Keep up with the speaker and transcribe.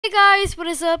Hey guys, what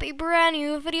is up? A brand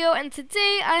new video, and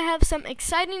today I have some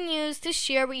exciting news to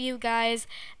share with you guys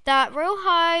that Royale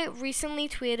High recently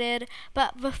tweeted.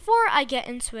 But before I get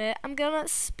into it, I'm gonna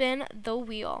spin the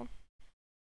wheel.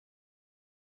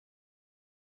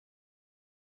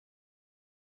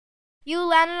 You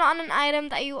landed on an item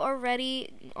that you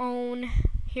already own.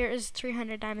 Here is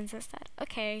 300 diamonds instead.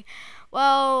 Okay,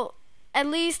 well, at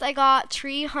least I got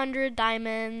 300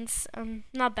 diamonds.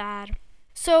 Not bad.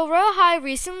 So Royale High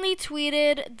recently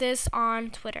tweeted this on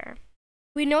Twitter.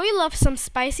 We know you love some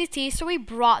spicy tea, so we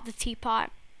brought the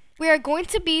teapot. We are going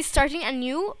to be starting a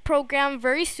new program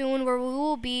very soon where we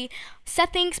will be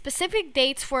setting specific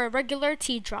dates for regular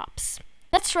tea drops.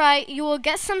 That's right, you will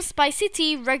get some spicy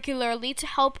tea regularly to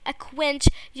help quench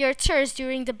your thirst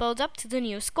during the build up to the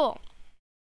new school.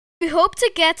 We hope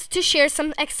to get to share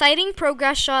some exciting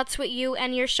progress shots with you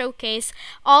and your showcase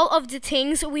all of the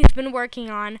things we've been working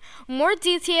on. More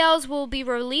details will be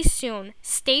released soon.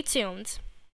 Stay tuned.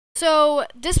 So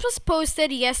this was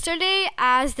posted yesterday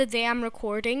as the day I'm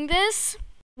recording this.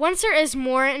 Once there is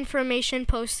more information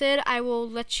posted, I will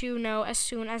let you know as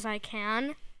soon as I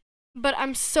can. But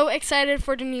I'm so excited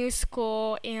for the new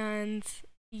school, and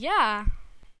yeah.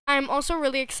 I'm also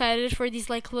really excited for these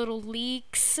little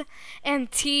leaks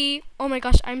and tea. Oh my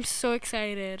gosh, I'm so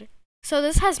excited. So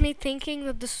this has me thinking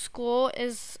that the school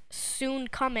is soon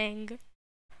coming.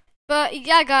 But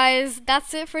yeah guys,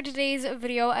 that's it for today's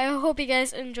video. I hope you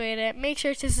guys enjoyed it. Make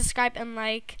sure to subscribe and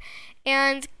like.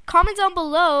 And comment down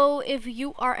below if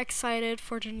you are excited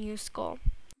for the new school.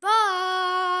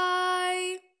 Bye!